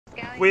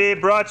We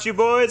brought you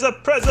boys a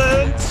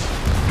present.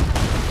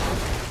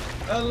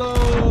 Hello.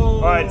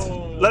 All right,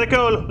 let it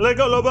go,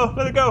 Lobo,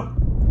 let it go.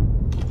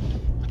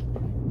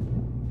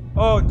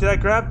 Oh, did I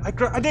grab? I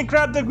didn't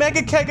grab the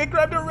mega keg. I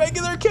grabbed a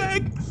regular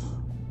keg.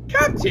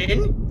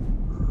 Captain.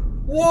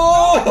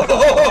 Whoa!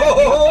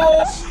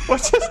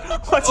 What just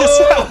happened?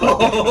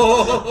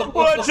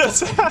 What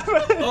just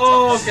happened?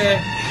 Oh,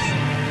 okay.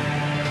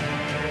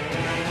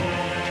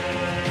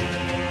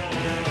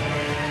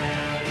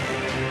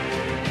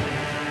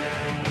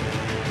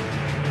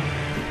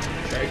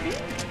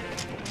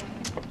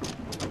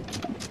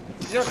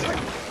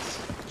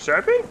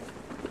 Sharpie?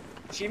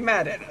 She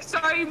mad at us.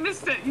 Sorry, you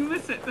missed it. You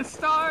missed it. The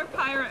star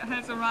pirate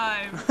has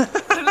arrived.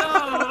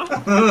 Hello.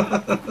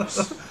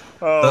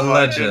 Oh, The my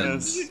legend.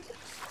 goodness.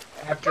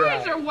 After Why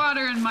is there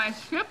water in my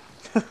ship?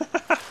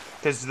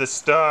 Because the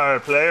star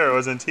player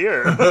wasn't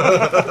here.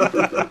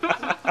 the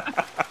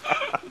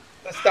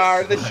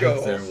star of the show.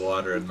 Is there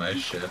water in my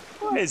ship?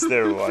 Why is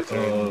there water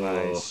in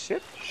my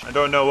ship? I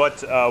don't know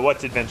what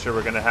adventure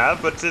we're gonna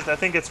have, but I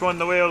think it's one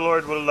the Whale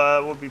Lord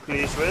will be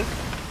pleased with.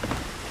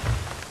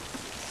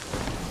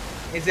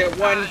 Is it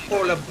one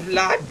full of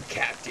blood,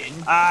 Captain?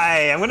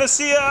 I'm gonna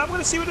see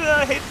what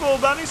a hateful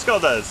bounty skull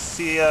does.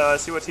 See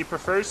what he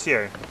prefers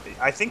here.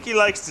 I think he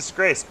likes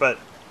disgrace, but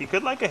he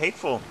could like a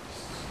hateful.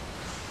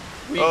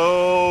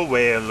 Oh,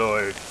 Whale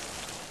Lord,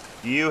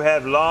 you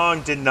have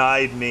long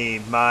denied me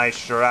my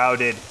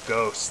shrouded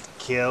ghost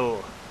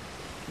kill.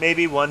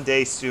 Maybe one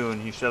day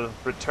soon you shall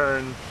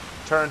turn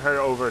her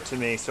over to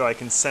me so I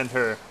can send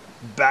her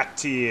back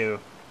to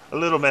you. A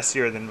little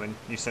messier than when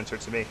you sent her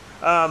to me.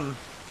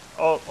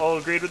 All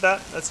agreed with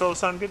that? That's all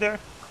sound good there?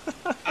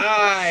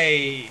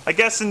 Aye. I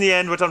guess in the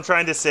end what I'm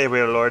trying to say,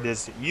 Whale Lord,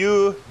 is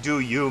you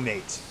do you,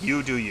 mate.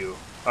 You do you.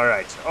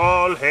 Alright,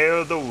 all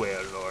hail the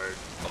Whale Lord.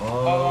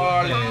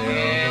 All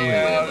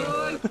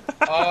hail.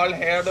 All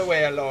hail the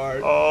Whale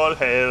Lord. All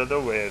hail the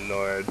Whale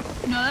Lord.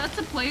 No, that's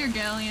a player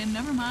galleon.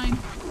 Never mind.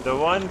 The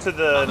one to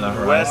the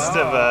west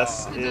of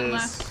us is...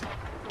 Left.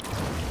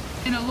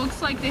 And it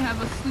looks like they have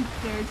a sloop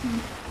there too.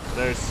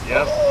 There's,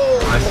 yep.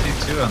 I see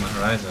two on the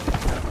horizon.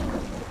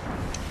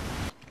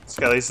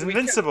 Skelly's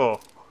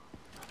invincible.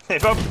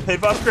 They've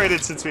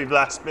upgraded since we've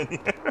last been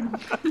here.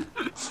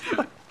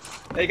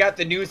 They got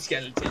the new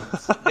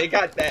skeletons. They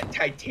got that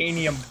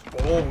titanium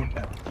bone.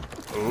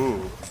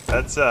 Ooh,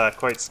 that's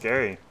quite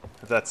scary.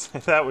 If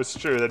that was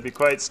true, that'd be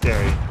quite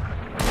scary.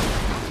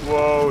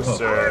 Whoa,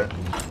 sir.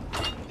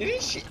 Did he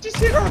just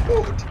hit our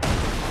boat?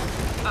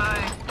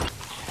 Aye.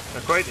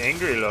 They're quite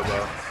angry,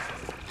 Lobo.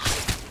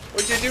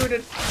 What'd you do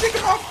to take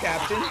him off,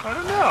 Captain? I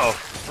don't know.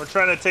 We're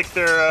trying to take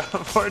their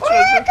fortress.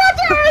 Oh,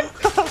 Captain!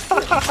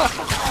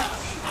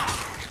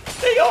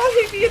 They all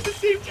hit me at the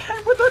same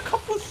time with a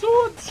couple of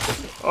swords.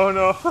 Oh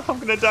no, I'm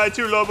gonna die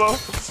too, Lobo.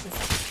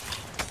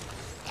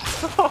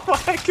 Oh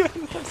my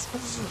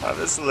goodness. I have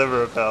a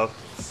sliver of health.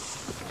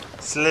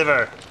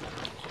 Sliver.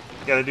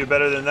 Gotta do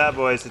better than that,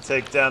 boys, to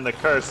take down the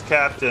cursed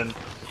captain.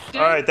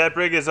 Alright, that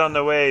brig is on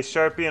the way.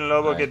 Sharpie and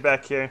Lobo, get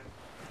back here.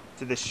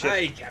 To the ship.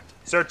 Aye, Captain.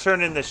 Start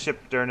turning the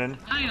ship, Durnan.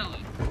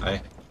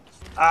 Finally.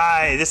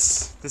 Aye,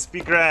 this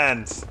be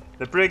grand.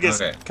 The brig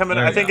is coming.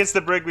 I think it's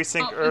the brig we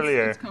sank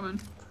earlier. It's coming.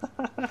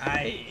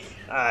 Aye.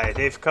 Aye,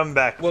 they've come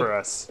back for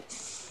us.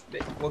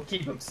 We'll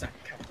keep them sunk,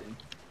 Captain.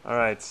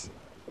 Alright.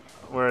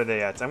 Where are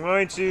they at? I'm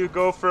going to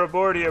go for a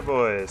board here,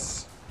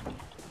 boys.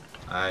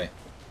 Aye.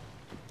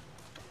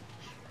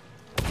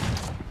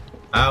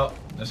 Ow!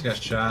 Just got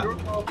shot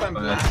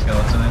by that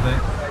skeleton, I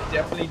think. I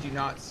definitely do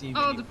not see me.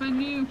 Oh,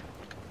 defend you.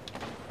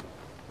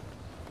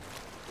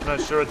 I'm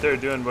not sure what they're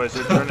doing, boys.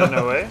 They're turning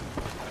away.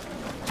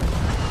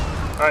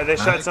 Alright, they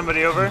shot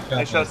somebody over.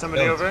 They shot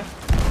somebody over.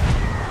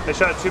 They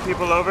shot two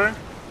people over.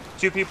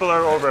 Two people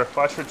are over.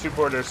 Watch for two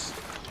boarders.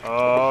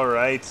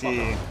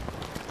 Alrighty.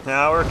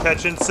 Now we're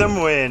catching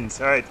some wind.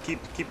 Alright,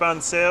 keep on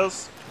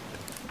sails.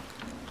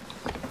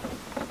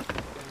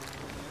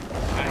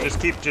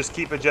 Just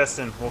keep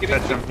adjusting. We'll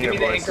catch them here,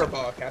 give me the boys. anchor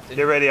ball, Captain.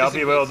 Get ready. I'll be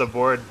able to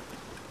board.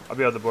 I'll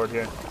be able to board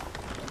here.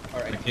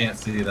 Alright. I can't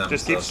see them.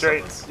 Just keep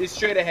straight. Just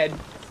straight ahead.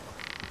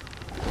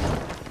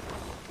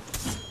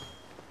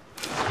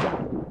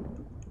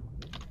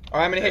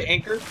 Alright, I'm gonna hit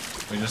anchor.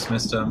 We just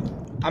missed him.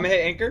 I'm gonna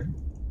hit anchor.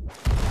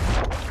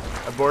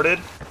 I boarded.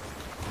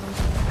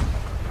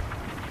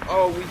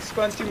 Oh, we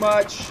spun too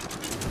much.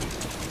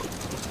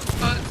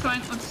 Oh, it's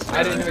fine. Let's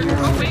I didn't know you were.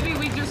 Oh, maybe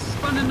we just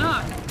spun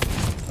enough.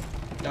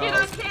 No. Get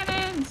our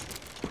cannons!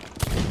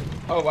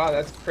 Oh wow,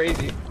 that's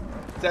crazy.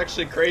 It's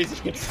actually crazy.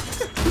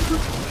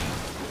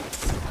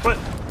 What?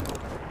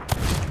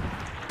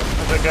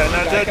 Is that guy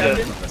not dead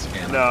yet?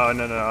 Captain? No,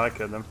 I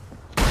killed him.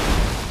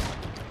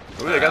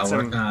 Ooh, they got I'll some.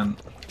 work on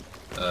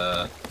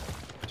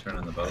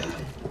turning the boat.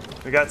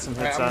 We got some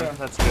hits on.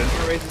 That's good. I'm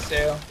gonna raise the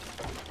sail.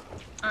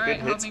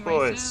 Alright, Good hits, helping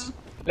boys. raise sail.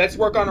 Let's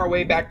work on our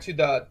way back to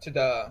the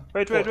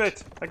Wait.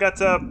 port. I got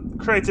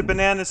crates of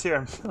bananas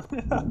here.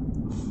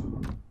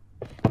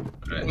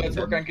 Right, Let's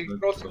work on getting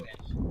closer.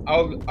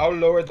 I'll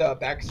lower the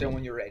back sail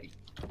when you're ready.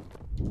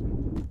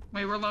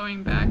 Wait, we're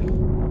lowering back.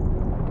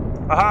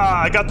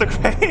 Aha! I got the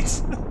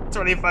crate.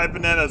 25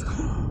 bananas.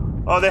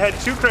 Oh, they had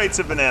 2 crates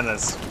of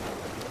bananas.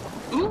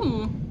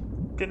 Ooh.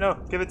 Okay, no,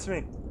 give it to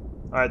me.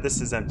 All right, this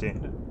is empty.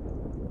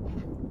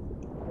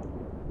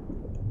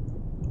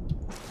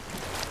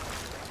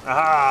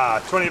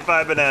 Aha!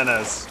 25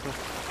 bananas.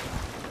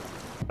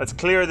 Let's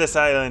clear this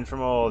island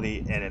from all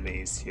the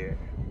enemies here.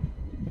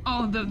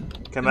 Oh,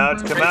 Come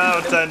out, come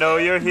out. I know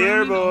you're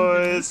here,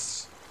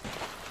 boys.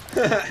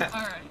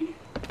 Alright.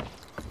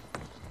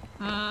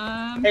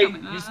 Hey,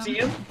 Coming you up. see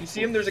him? You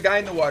see him? There's a guy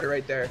in the water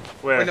right there.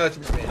 Where? Wait, no, it's a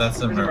mermaid.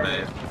 That's a Where's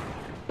mermaid.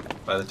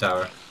 By the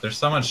tower. There's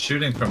someone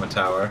shooting from a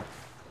tower.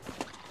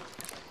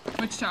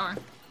 Which tower?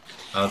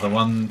 The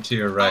one to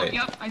your Oh, right.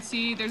 yep, I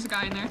see there's a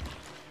guy in there.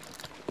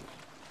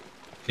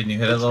 Can you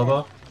hit it,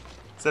 Lobo?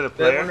 Is that a That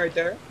player? one right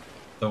there?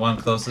 The one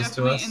closest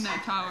to Definitely us? in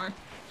that tower.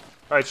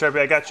 All right, Sharpie,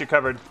 I got you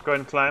covered. Go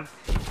ahead and climb.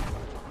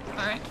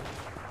 Alright.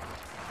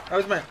 That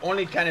was my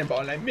only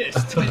cannonball and I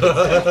missed.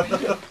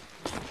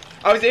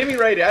 I was aiming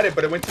right at it,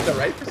 but it went to the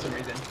right for some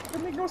reason.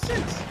 That make no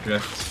sense.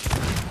 Drift.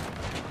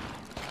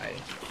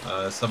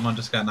 I... Someone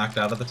just got knocked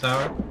out of the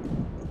tower?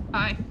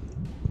 Hi.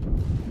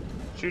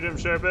 Shoot him,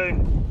 Sharpie.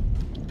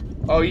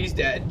 Oh, he's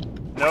dead.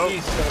 Nope.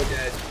 He's so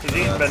dead. He's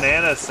eating that's-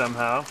 bananas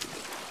somehow.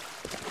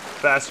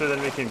 Faster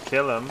than we can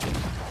kill him.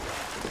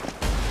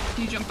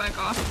 Can you jump back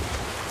off?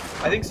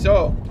 I think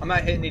so. I'm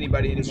not hitting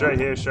anybody anymore. He's right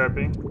here,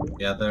 Sharpie.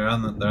 Yeah, they're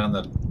on the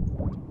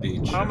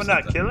beach. How or am I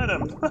not something. killing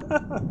him?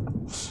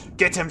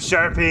 Get him,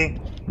 Sharpie.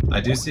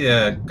 I do see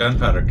a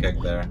gunpowder keg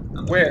there.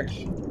 On the Where?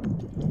 beach.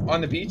 On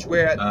the beach?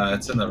 Where at?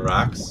 It's in the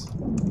rocks.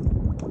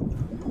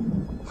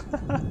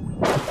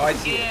 Oh, I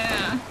see it.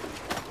 Yeah.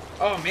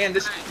 Oh, man,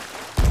 this...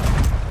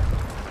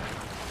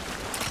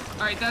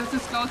 Alright, that's the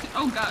skeleton.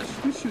 Oh gosh,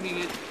 who's shooting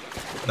it?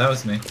 That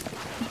was me.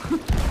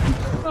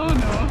 Oh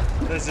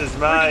no. This is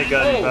my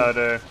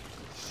gunpowder.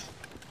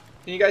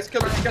 Can you guys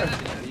kill the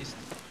skeleton at least?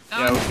 That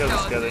Yeah, one's we killed the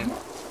skeleton.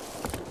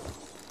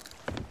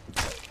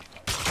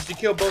 Did you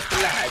kill both the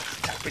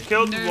lads? We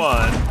killed There's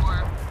one.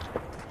 more.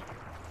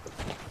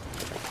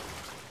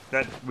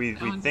 That we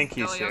That one's think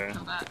he's skelly, I'll here.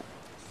 kill that.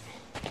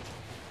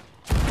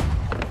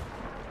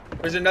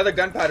 There's another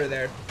gunpowder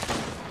there.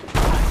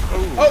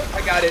 Ooh. Oh,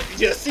 I got it.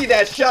 Did you see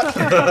that shot?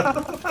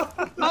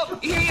 Oh,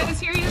 here he is,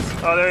 here he is.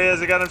 Oh, there he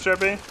is. I got him,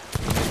 Sharpie.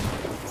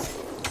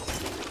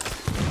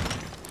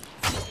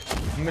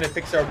 I'm gonna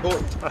fix our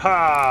boat.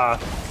 Aha!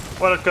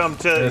 Welcome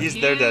to.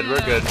 They're dead.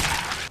 We're good.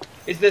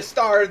 Is the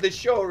star of the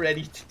show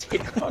ready to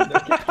take on the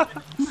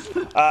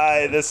captain?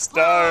 Aye, the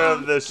star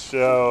of the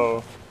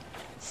show.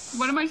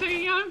 What am I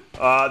taking on?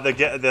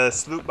 The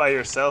sloop by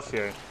yourself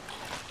here.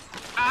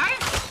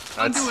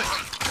 I'll do it.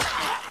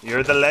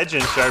 You're the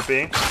legend,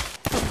 Sharpie.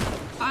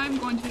 I'm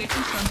going to take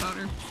this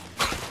gunpowder.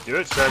 Do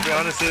it, Sharpie. I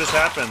want to see this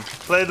happen.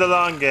 Play the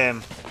long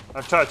game.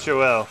 I've taught you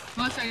well.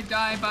 Unless I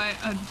die by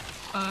a,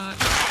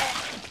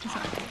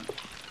 sorry.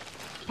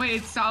 Wait,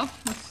 it's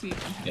south? Let's see.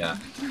 Yeah.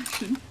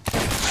 Direction.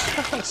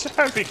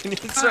 Sharpie, can you?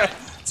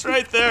 It's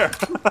right there.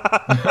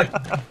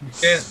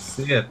 Can't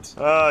see it.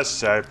 Oh,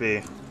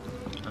 Sharpie.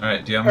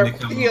 Alright, do you want Her me to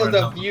come over field and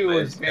of help view you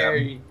is guys?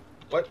 very...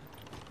 What?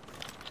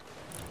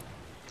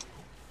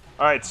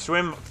 All right,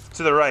 swim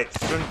to the right.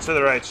 Swim to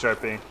the right,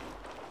 Sharpie.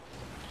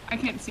 I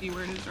can't see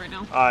where it is right now.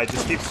 All right,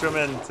 just keep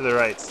swimming to the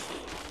right.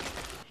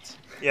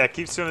 Yeah,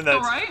 keep swimming that.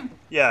 All right.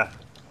 Yeah.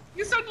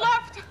 You said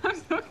left. I'm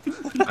so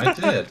confused. Yeah. I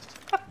did.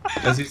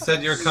 Because he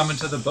said you're coming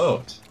to the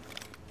boat.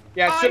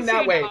 Yeah, Oh, swim I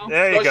that see way. now.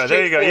 There you go.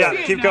 There you go. straight Yeah,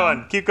 forward. keep No.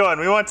 going. Keep going.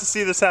 We want to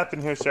see this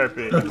happen here,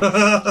 Sharpie.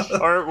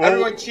 Or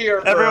Everyone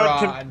cheer for everyone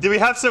Ron. do we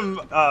have some?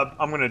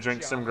 I'm gonna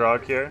drink some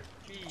grog here.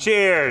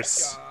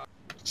 Cheers.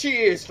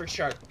 Cheers for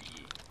Sharpie,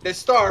 the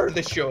star of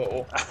the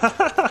show.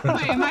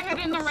 Wait, am I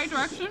headed in the right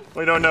direction?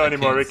 We don't know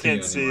anymore. We can't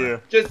can't see see you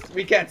you. Just,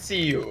 we can't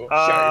see you,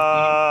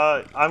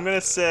 Sharpie. I'm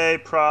gonna say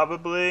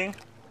probably.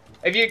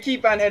 If you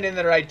keep on heading in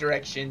the right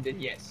direction, then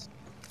yes.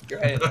 You're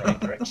heading in the right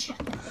direction.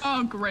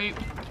 Oh, great.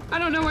 I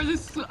don't know where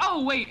this.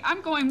 Oh, wait.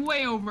 I'm going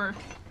way over.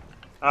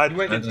 You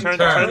went Turn, to turn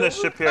turn. the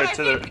ship here But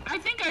to the. I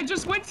think I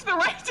just went to the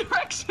right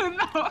direction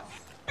though,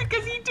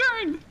 because he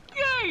turned.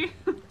 Yay!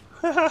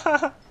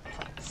 Oh,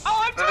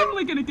 I'm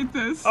totally gonna get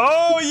this.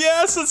 Oh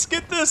yes, let's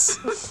get this.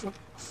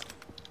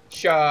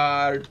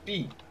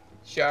 Sharpie.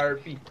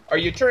 Sharpie. Are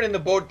you turning the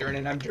boat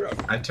turning? I'm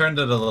drunk. I turned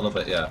it a little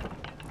bit, yeah.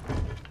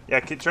 Yeah,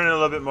 keep turning it a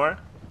little bit more.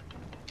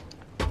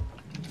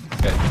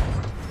 Okay.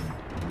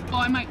 Oh,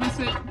 I might miss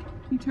it.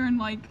 He turned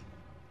like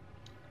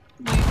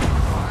way too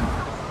far.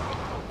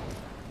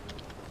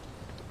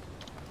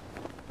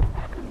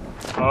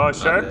 Oh,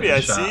 Sharpie, I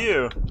shot. see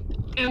you.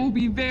 It will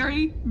be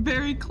very,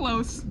 very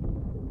close.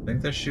 I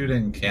think they're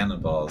shooting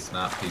cannonballs,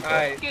 not people.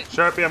 Alright. Get.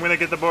 Sharpie, I'm gonna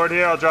get the board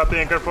here. I'll drop the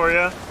anchor for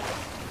you.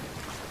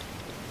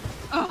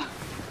 Oh,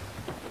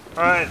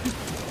 All right,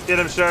 get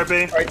him,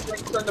 Sharpie. Alright,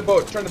 turn the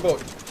boat. Turn the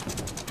boat.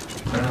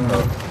 Turn them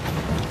both.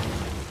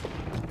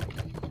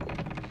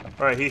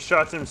 All right, he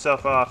shot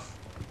himself off.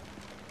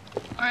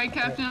 all right,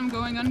 Captain. I'm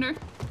going under.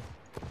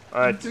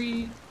 All right,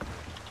 3.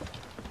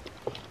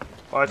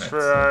 watch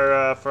for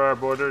our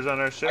borders on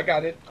our I ship.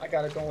 got it.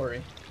 Don't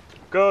worry.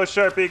 Go,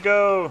 Sharpie,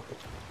 go.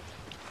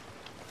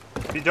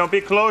 Don't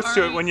be close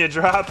to it when you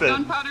drop it.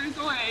 Gunpowder is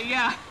away.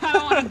 Yeah, I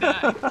don't want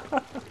to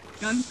die.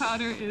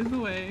 Gunpowder is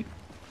away.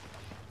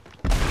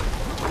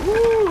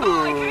 Ooh.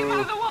 Oh, I came out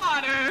of the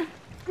water.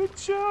 Good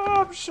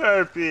job,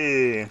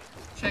 Sharpie.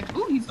 Check.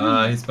 Ooh, he's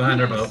doing He's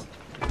behind our boat.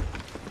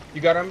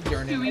 You got him,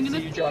 Jordan. Doing I an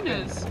see you dropping.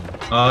 Athena's.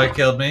 Oh, he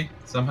killed me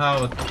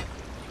somehow with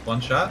one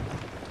shot.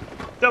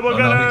 Double Oh,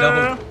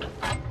 gunner.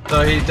 no,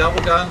 So he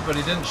double gunned, but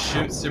he didn't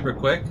shoot super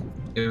quick.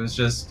 It was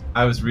just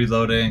I was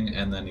reloading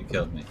and then he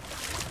killed me.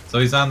 So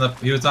he was on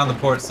the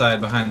port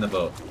side behind the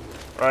boat.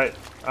 Right,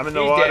 I'm in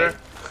the He's water.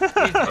 dead. He's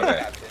dead, Okay.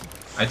 Captain.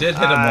 I did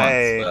hit him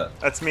once, but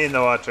That's me in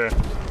the water.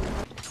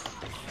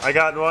 I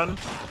got one.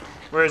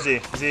 Where is he?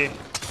 Is he?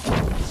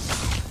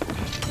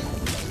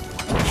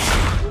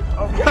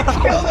 We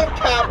killed him,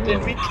 Captain.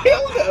 We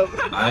killed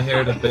him. I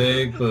heard a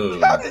big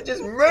boom. Captain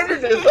just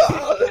murdered us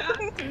all.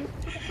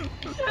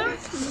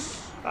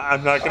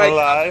 I'm not gonna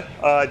lie.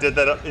 I did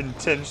that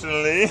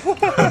intentionally.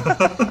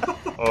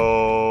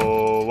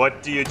 Oh,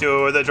 what do you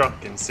do with a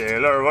drunken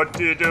sailor? What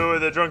do you do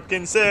with a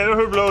drunken sailor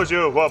who blows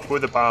you up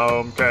with a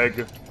pound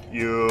keg?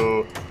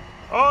 You.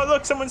 Oh,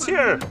 look, someone's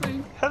here.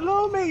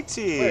 Hello,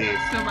 matey.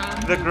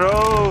 The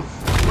Grove.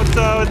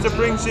 What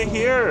brings you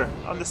here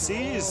on the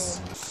seas?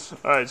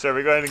 All right, shall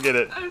we go ahead and get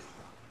it? I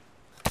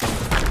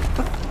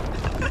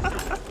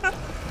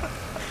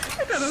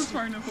thought I was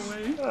far enough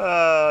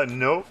away.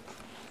 Nope.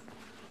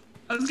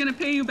 I was gonna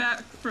pay you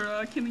back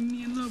for killing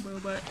me and Lobo,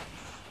 but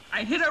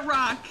I hit a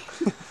rock.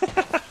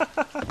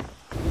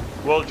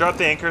 We'll drop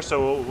the anchor,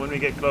 so when we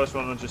get close,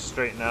 we'll just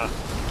straighten out.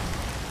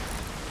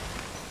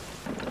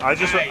 I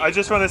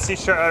just want to see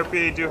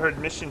Sharpie do her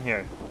mission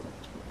here.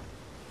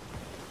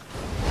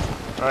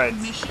 All right,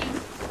 Mission.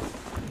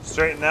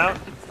 straighten out,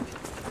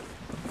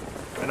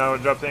 and I will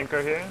drop the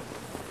anchor here.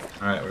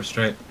 All right, we're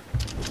straight.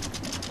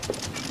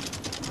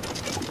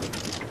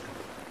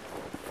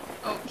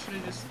 Oh, should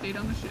have just stayed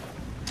on the ship.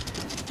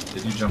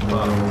 Did you jump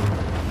off?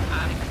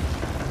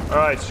 All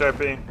right,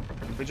 Sharpie.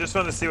 We just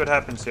want to see what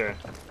happens here.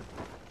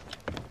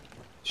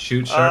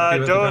 Shoot Sharpie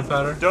with the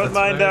gunpowder? Don't That's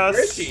mind fair.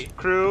 Where is us, she?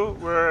 crew.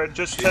 We're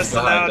just She's testing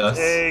behind out us.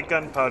 a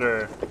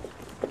gunpowder.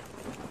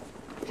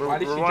 Why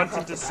did We're she jump wanting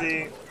off to the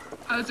see.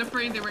 I was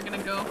afraid they were gonna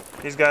go.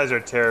 These guys are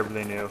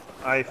terribly new.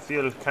 I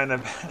feel kind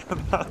of bad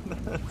about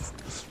this.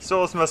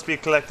 Souls must be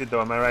collected,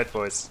 though. Am I right,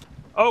 boys?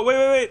 Oh,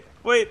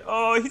 wait!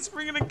 Oh, he's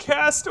bringing a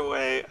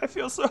castaway. I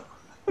feel so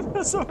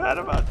bad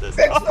about this.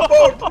 Fix the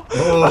boat.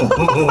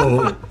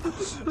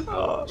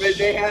 Oh.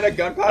 They had a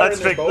gunpowder in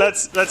their boat.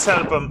 Let's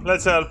help him.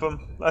 Let's help him.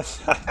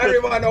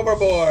 Everyone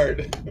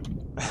overboard.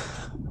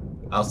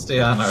 I'll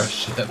stay on our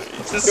ship.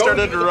 Just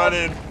started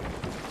running.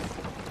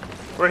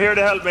 We're here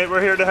to help, mate.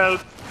 We're here to help.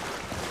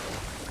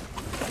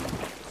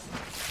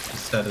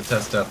 Just had to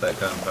test out that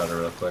gunpowder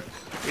real quick.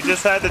 We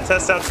just had to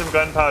test out some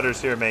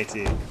gunpowders here,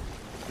 matey.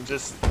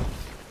 Just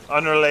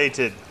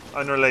unrelated.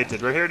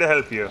 We're here to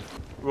help you.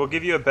 We'll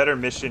give you a better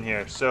mission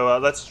here. So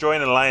let's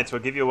join an alliance.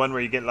 We'll give you one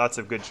where you get lots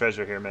of good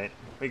treasure here, mate.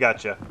 We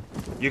got you.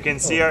 You can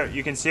see our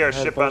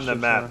ship on the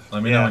map.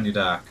 Let me know when you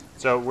dock.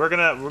 So we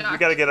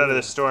gotta get out of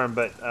this storm,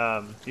 but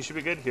you should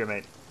be good here,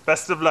 mate.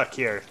 Best of luck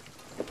here.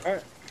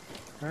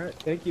 All right,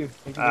 thank you.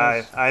 Thank you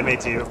guys. I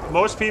mate you.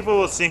 Most people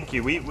will sink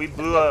you. We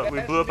blew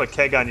up a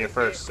keg on you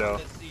first, so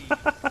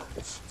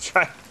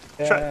try.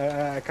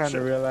 Yeah, I kind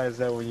of realized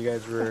that when you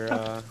guys were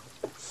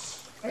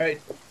All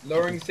right,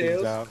 lowering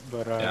sails. out,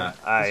 but Yeah.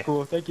 it's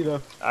cool. Thank you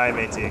though. Aye,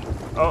 matey.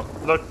 Oh,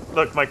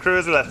 look, my crew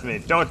has left me.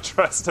 Don't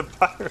trust a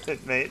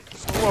pirate, mate.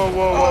 Whoa.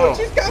 Oh,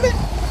 she's coming!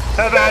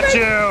 Have at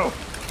you!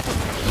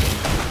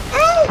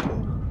 Oh!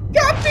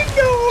 Captain,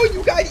 no!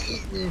 You got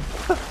eaten!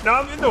 No,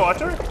 I'm in the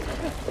water.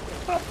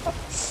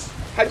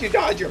 How'd you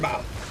dodge your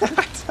mouth?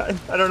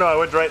 I don't know.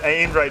 I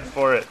aimed right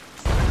for it.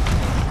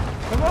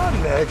 Come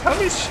on, Meg. How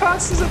many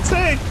shots does it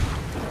take?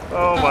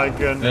 Oh my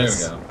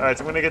goodness. There we go. All right,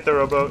 so I'm gonna get the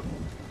rowboat.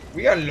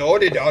 We are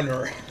loaded on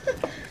her.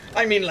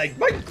 I mean, like,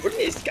 my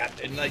goodness,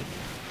 Captain. Like,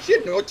 she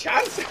had no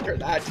chance after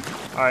that.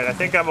 All right, I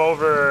think I'm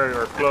over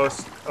or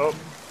close. Oh,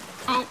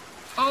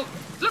 Oh,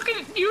 look at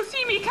it. You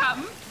see me,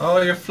 Captain?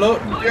 Oh, you're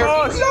floating. You're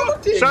oh,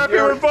 floating. Sharpie,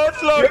 we're both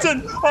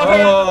floating.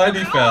 Oh, and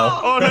he fell.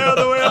 Oh no,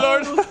 the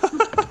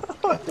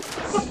Whalelord.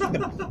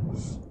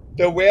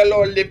 The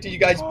Whalelord lifted you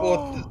guys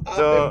both up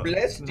and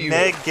blessed you.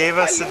 Meg gave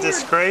us My a lord.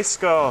 disgrace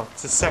skull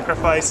to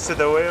sacrifice to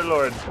the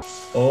Whalelord.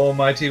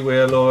 Almighty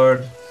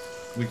Whalelord,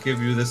 we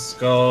give you this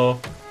skull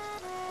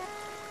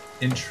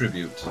in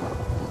tribute.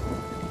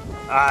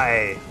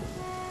 Aye.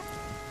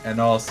 And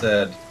all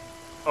said,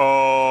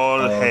 All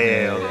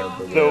hail hail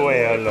the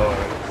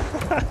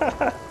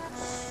Whalelord.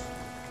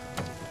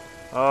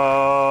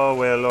 Oh,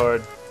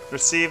 Whalelord,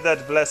 receive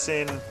that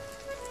blessing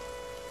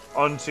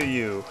unto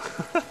you.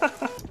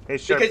 Hey,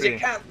 Sharpie. Because you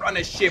can't run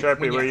a ship Sharpie,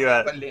 when where you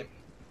have at? a limp.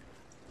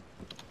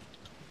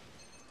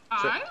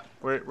 I?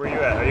 Where you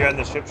at? Are you on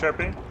the ship,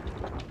 Sharpie?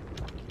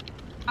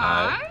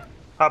 I?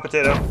 Hot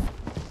potato.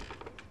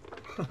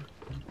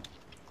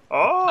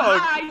 Oh,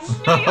 I knew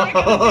you were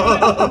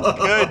gonna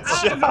do it. good I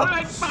was job.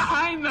 right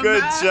behind the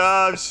Good mast.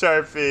 job,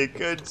 Sharpie.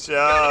 Good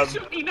job.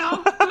 Shoot me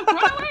now.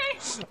 Run away!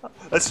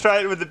 Let's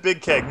try it with the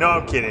big keg. No,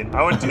 I'm kidding.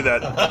 I wouldn't do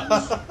that.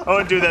 I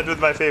wouldn't do that with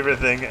my favorite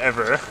thing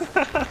ever.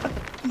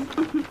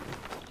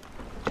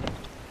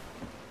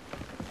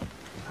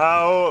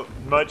 How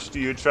much do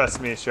you trust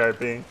me,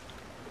 Sharpie?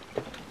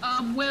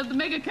 Well, the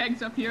mega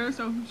keg's up here,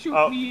 so shoot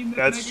Oh, me. And the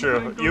that's mega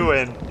true. keg You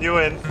goes- win. You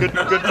win. Good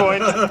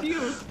point. Trust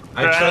you.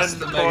 I trust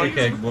the Grand mega point.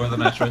 keg more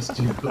than I trust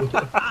you.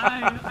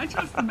 I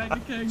trust the mega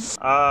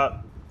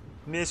keg.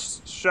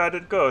 Miss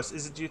Shrouded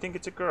Ghost, do you think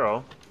it's a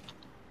girl?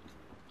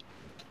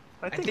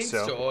 I I think think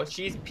so.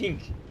 She's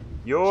pink. She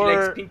Your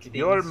likes pink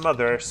your things.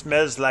 mother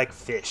smells like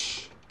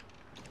fish.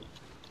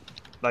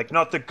 Like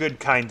not the good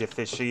kind of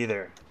fish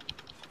either.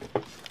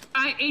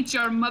 I ate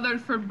your mother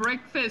for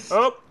breakfast.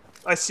 Oh,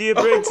 I see a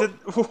brig to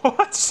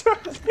what,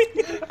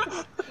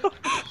 Sharpie?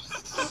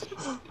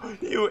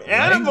 You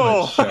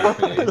animal!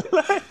 Language,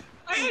 Sharpie.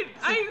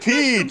 I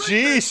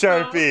PG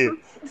Sharpie,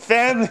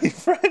 family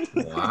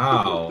friendly.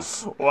 Wow.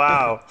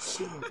 Wow.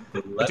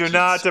 The Do legend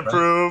not spread.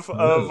 approve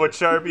of Ooh. what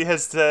Sharpie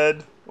has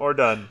said or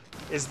done.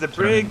 Is the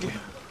brig?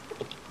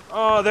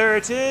 Oh, there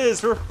it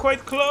is. We're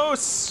quite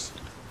close.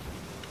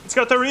 It's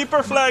got the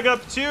Reaper flag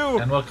up too.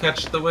 And we'll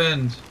catch the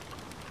wind.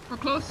 We're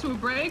close to a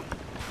break.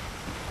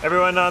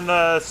 Everyone on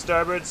the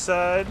starboard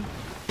side.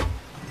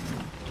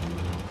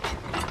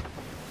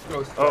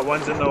 Close. Oh,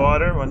 one's in the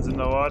water. One's in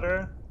the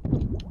water.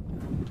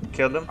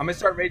 Killed him. I'm gonna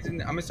start raising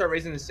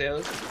the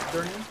sails,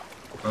 Bernie.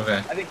 Okay.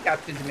 I think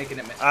Captain's making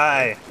a mess.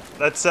 Aye.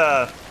 Let's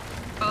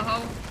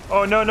Uh-huh.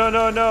 Oh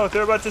no!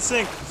 They're about to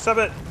sink. Stop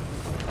it.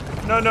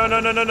 No!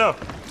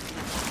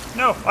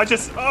 No! I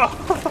just. Oh.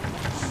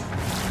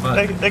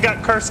 What? They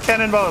got cursed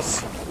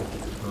cannonballs.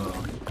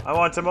 Oh. I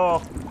want them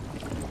all.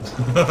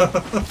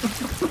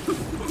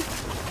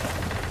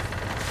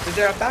 Is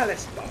there a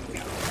ballast bomb?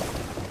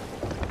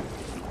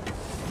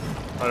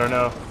 I don't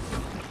know.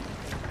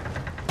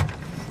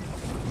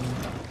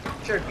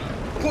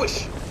 Sharpie,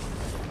 push.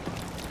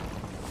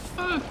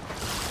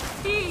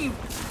 Steve!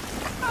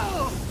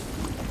 Oh!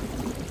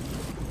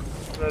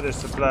 What other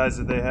supplies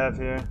that they have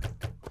here?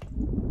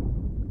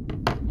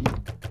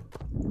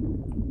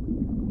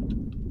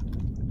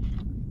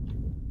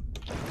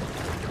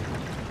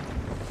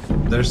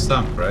 They're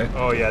sunk, right?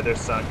 Oh yeah, they're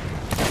sunk.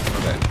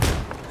 Okay.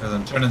 Because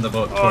I'm turning the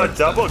boat Oh, a towards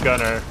double them.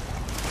 gunner.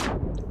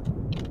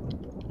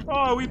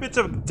 Oh, we bits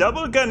of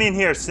double gunning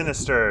here,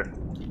 Sinister.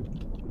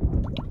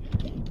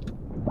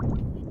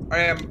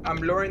 I'm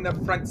lowering the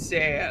front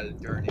sail,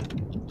 Bernie.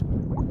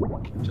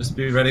 Just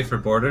be ready for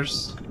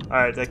boarders. All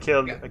right, I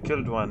killed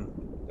one.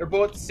 They're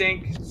both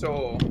sink,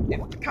 so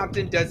if the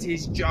captain does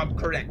his job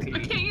correctly. I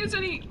can't use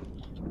any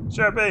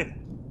Sharpie,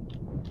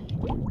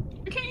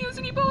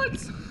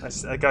 bullets!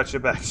 I got you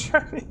back,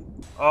 Sharpie.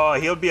 Oh,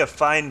 he'll be a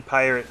fine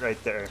pirate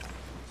right there.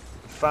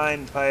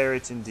 Fine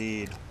pirate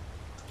indeed.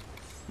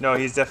 No,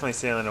 he's definitely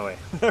sailing away.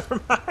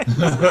 Never mind.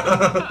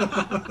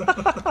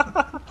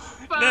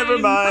 Never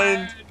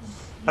mind. Fine.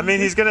 I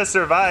mean, he's gonna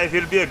survive.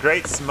 He'll be a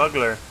great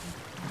smuggler.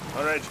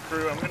 All right,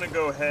 crew. I'm gonna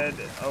go head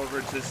over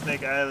to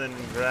Snake Island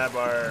and grab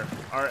our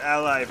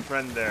ally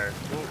friend there.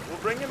 We'll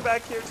bring him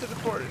back here to the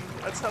port and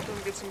let's help him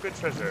get some good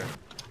treasure.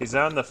 He's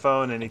on the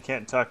phone and he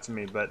can't talk to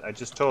me, but I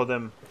just told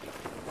him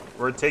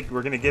we're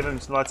gonna give him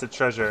lots of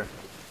treasure.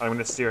 I'm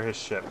gonna steer his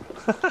ship.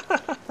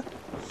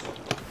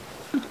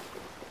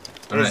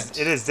 Alright.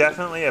 It is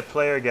definitely a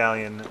player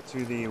galleon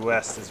to the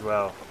west as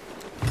well.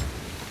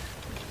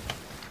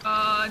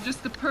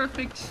 Just the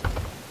perfect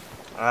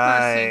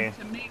Aye.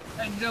 person to make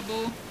a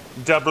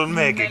Double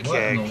mega What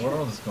What in keg. the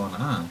world is going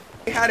on?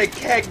 We had a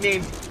keg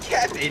named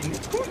Kevin.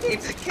 Who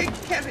names a keg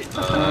Kevin?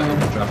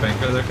 Drop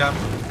anchor there,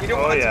 Captain? You don't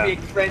Oh, want yeah. to make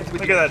friends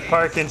with Look your at that kegs.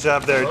 parking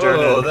job there, Oh,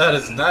 Jordan. that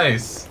is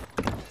nice.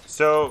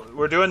 So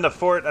we're doing the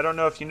fort. I don't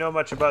know if you know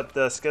much about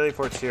the Skelly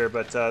forts here,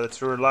 but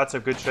that's where lots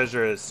of good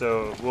treasure is.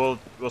 So we'll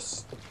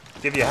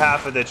give you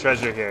half of the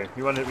treasure here.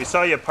 We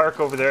saw you park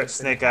over there at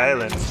Snake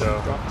Island, so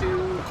Drop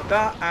to the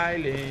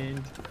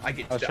island. I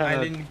get I to was the trying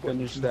to island.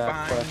 finish to that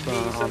find quest me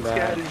on some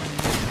that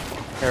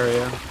skeletons.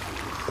 area.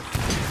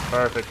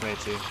 perfect,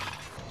 matey.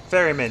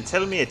 Ferryman,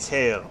 tell me a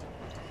tale.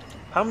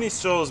 How many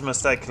souls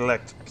must I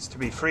collect to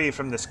be free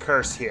from this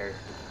curse here?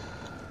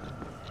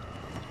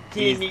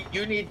 You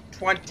need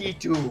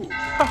 22.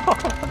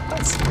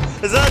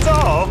 Is that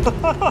all?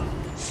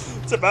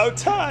 It's about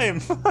time.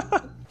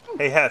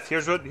 Hey Hef,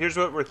 here's what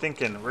we're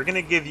thinking. We're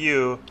gonna give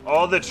you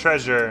all the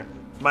treasure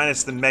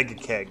minus the mega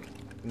keg,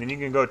 and then you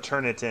can go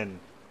turn it in.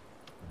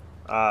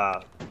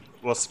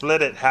 We'll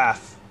split it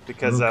half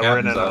because Ooh, we're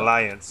in an Captain's up.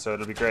 alliance, so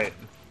it'll be great.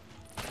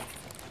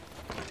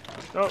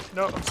 No,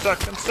 I'm stuck.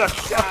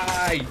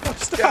 Die!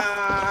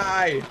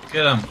 Die!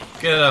 Get him.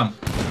 Get him.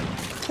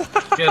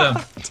 Get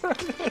him.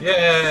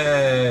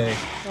 Yay.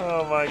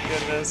 Oh my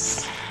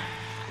goodness.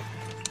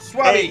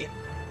 Swabby!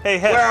 Hey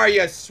Hef, Where are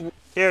you,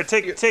 here,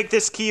 take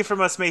this key from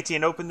us, matey,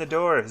 and open the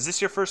door. Is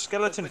this your first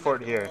skeleton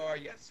fort here? Oh,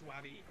 yes,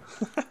 Swabby.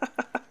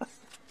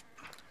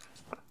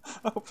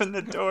 Open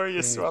the door, you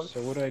Okay, swab.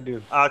 so what do I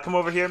do? Come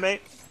over here,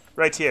 mate.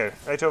 Right here.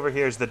 Right over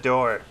here is the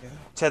door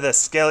to the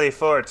Skelly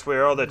Fort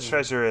where all the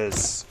treasure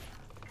is.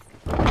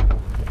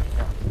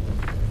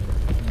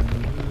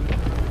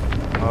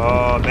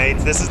 mate,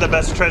 this is the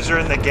best treasure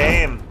in the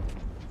game.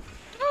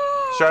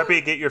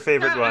 Sharpie, get your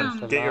favorite one.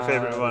 Get your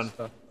favorite one.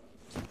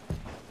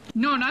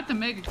 No, not the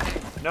mega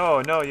cake.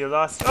 No, no, you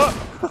lost. Oh!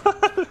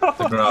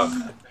 The grog.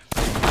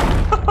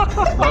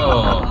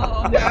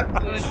 Oh. Oh my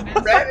goodness.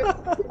 Rabbit,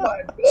 come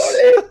on,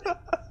 bullet.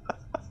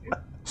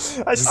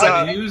 I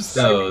saw. I use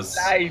those.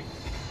 Life.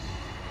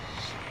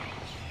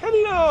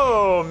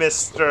 Hello,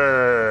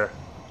 Mr.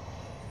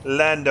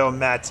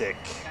 Landomatic.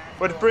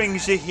 What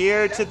brings you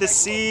here to the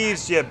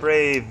seas, you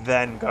brave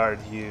vanguard,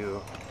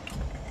 you?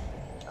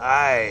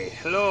 Aye,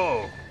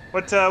 hello.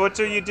 What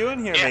are you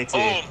doing here, matey?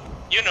 Oh,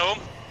 you know,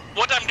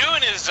 what I'm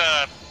doing is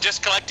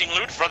just collecting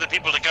loot for other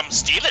people to come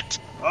steal it.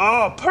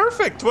 Oh,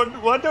 perfect.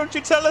 Why don't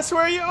you tell us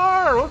where you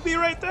are? We'll be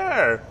right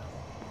there.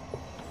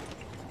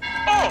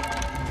 Oh,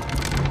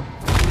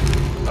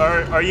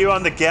 Are you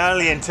on the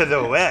galleon to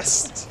the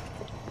west?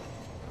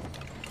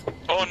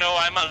 oh no,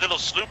 I'm a little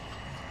sloop.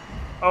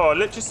 Oh,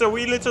 just a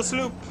wee little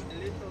sloop.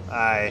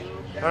 Aye.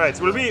 All right,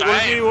 we'll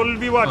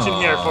be watching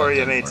here for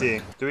you,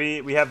 matey. Do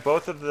we have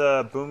both of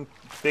the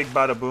big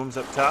bada booms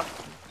up top?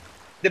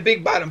 The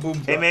big bottom boom.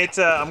 Hey, mate,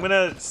 I'm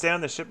gonna stay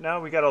on the ship now.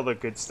 We got all the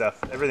good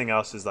stuff. Everything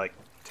else is like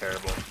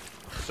terrible.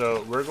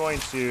 So we're going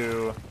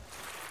to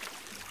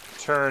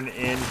turn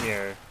in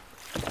here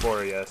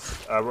for you.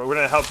 We're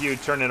gonna help you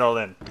turn it all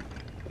in.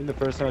 I think the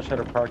first time I tried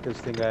to park this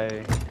thing,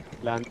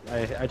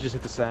 I just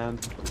hit the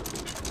sand.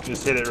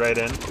 Just hit it right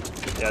in.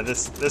 Yeah,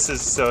 this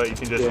is so you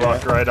can just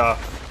walk right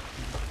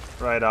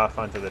off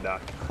onto the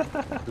dock.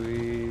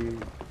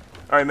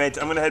 All right, mate.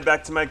 I'm gonna head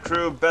back to my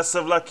crew. Best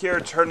of luck here,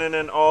 turning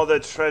in all the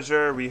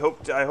treasure.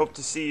 I hope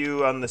to see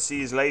you on the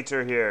seas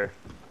later here.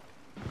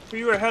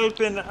 We were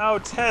helping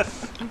out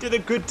Hef. You did a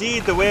good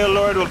deed. The Whale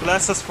Lord will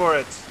bless us for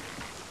it.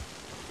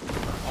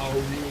 Oh,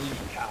 really,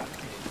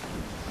 Captain?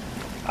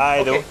 Aye,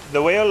 Okay.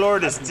 the Whale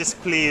Lord is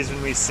displeased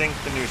when we sink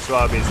the new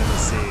swabbies in the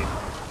sea.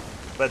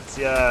 But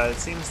it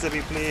seems to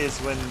be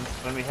pleased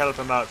when we help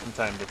him out from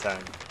time to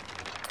time.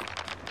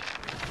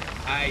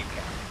 Aye,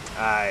 Captain.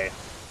 Aye.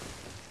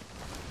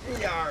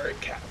 Yar,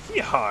 Captain.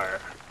 Yar.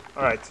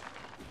 Alright.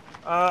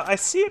 I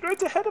see it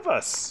right ahead of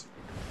us.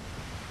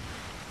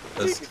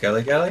 The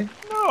Skelly Galley?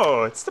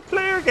 No, it's the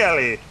player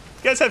galley. You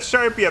guys have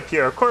Sharpie up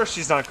here. Of course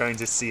she's not going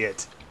to see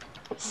it.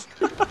 I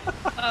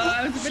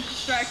was a bit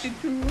distracted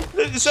too.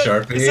 Is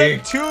Sharpie.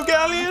 that 2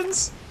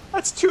 galleons?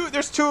 That's 2.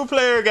 There's 2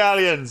 player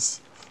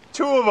galleons.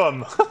 2 of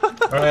them.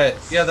 Alright,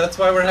 yeah, that's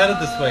why we're headed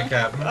this way,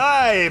 Captain.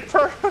 Aye,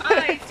 perfect.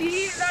 I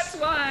see, that's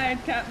why,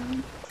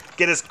 Captain.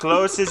 Get as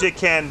close as you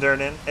can,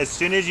 Durnan. As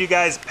soon as you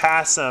guys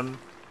pass them,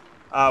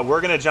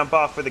 we're going to jump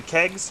off for the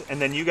kegs,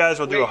 and then you guys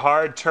will do a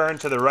hard turn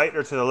to the right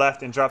or to the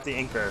left and drop the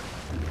anchor.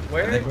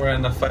 Where? I think we're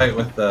in the fight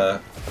with the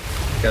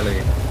Skelly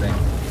thing.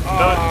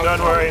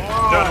 Don't worry.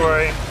 Don't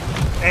worry.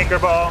 Anchor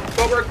ball.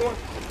 But we're going.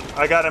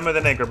 I got him with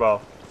an anchor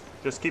ball.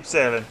 Just keep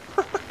sailing.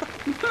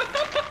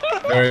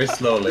 Very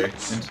slowly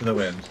into the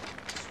wind.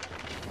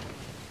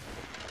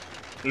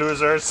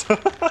 Losers.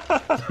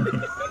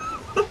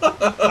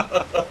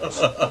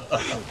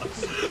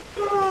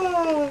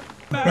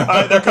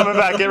 Alright, they're coming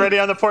back. Get ready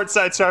on the port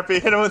side,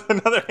 Sharpie. Hit them with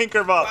another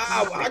anchor ball.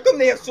 Wow, how come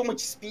they have so much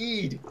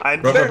speed?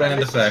 Rubber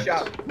band effect.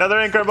 Another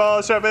anchor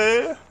ball,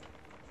 Sharpie.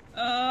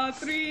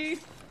 3,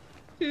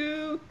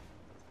 2, 1.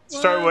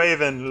 Start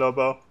waving,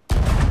 Lobo.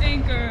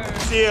 Anchor.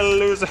 See you,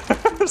 losers.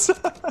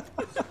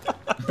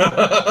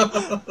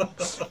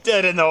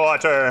 Dead in the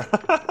water.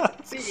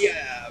 See ya.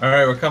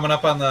 Alright, we're coming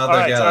up on the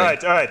other galley.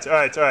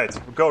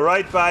 Alright. Go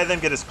right by them,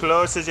 get as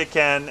close as you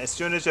can. As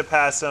soon as you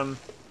pass them,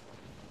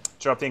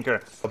 drop the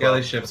anchor.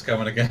 Galley ship's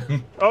coming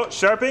again. Oh,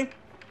 Sharpie?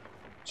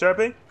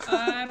 Sharpie?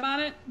 I'm on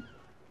it.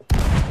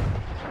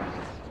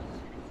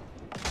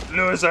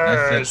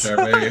 Losers!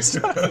 Nice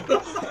hit,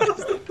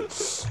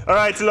 Sharpie.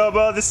 Alright,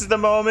 Lobo, this is the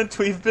moment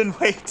we've been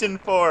waiting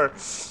for.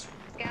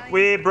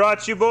 We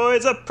brought you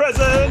boys a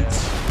present!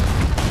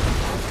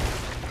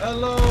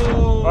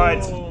 Hello!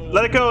 Alright,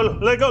 let it go,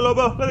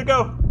 Lobo, let it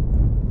go!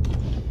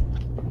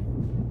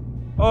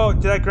 Oh,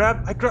 did I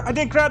grab? I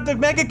didn't grab the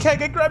mega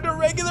keg, I grabbed a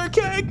regular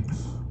keg!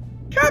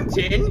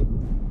 Captain?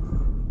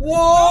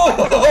 Whoa!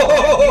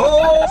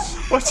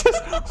 What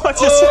just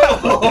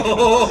happened?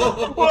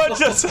 What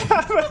just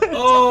happened?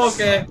 Oh,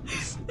 okay.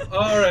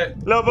 Alright.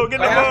 Lobo, get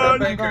the I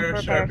board! Anchor,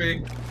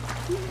 Sharpie.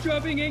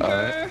 Dropping anchor.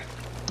 Alright.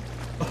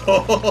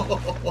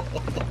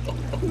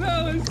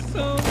 That was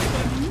so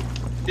funny.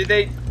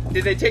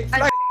 Did they take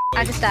flight?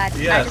 I just died.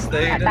 Yes,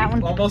 they that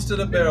one. almost did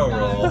a barrel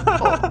roll.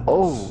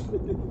 Oh.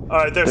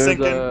 Alright, they're There's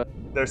sinking. a-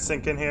 They're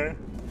sinking here.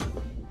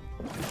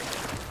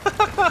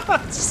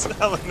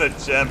 Selling the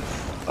gem.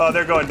 Oh,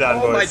 they're going down,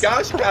 Oh boys. my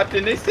gosh,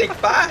 Captain, they sink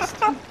fast.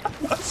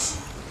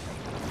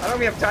 I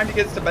don't even have time to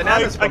get some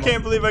bananas I from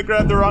can't believe I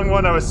grabbed the wrong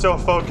one. I was so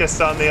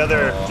focused on the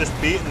other, Aw. just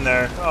beating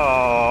there.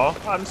 Oh,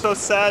 I'm so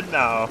sad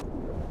now.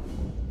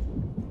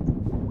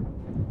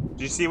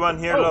 Do you see one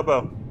here,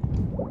 Lobo?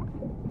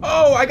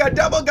 Oh, I got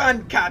double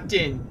gun,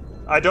 Captain.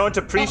 I don't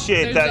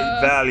appreciate there's that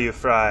a- value,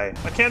 Fry.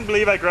 I can't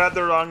believe I grabbed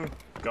the wrong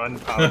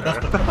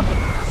gunpowder.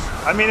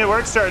 I mean, it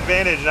works to our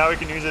advantage. Now we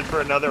can use it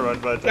for another one,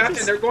 but...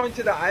 Captain, they're going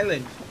to the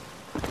island.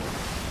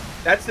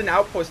 That's an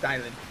outpost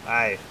island.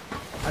 Aye.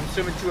 I'm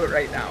swimming to it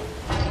right now.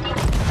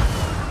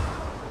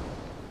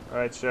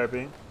 Alright,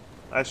 Sharpie.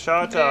 I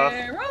shot off.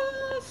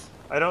 Barrels!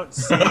 I don't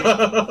see...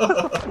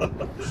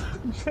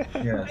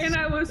 Yes, And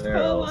I was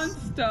full on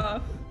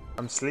stuff.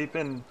 I'm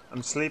sleeping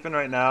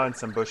right now in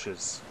some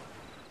bushes.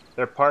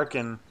 They're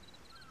parking.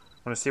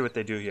 I want to see what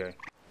they do here.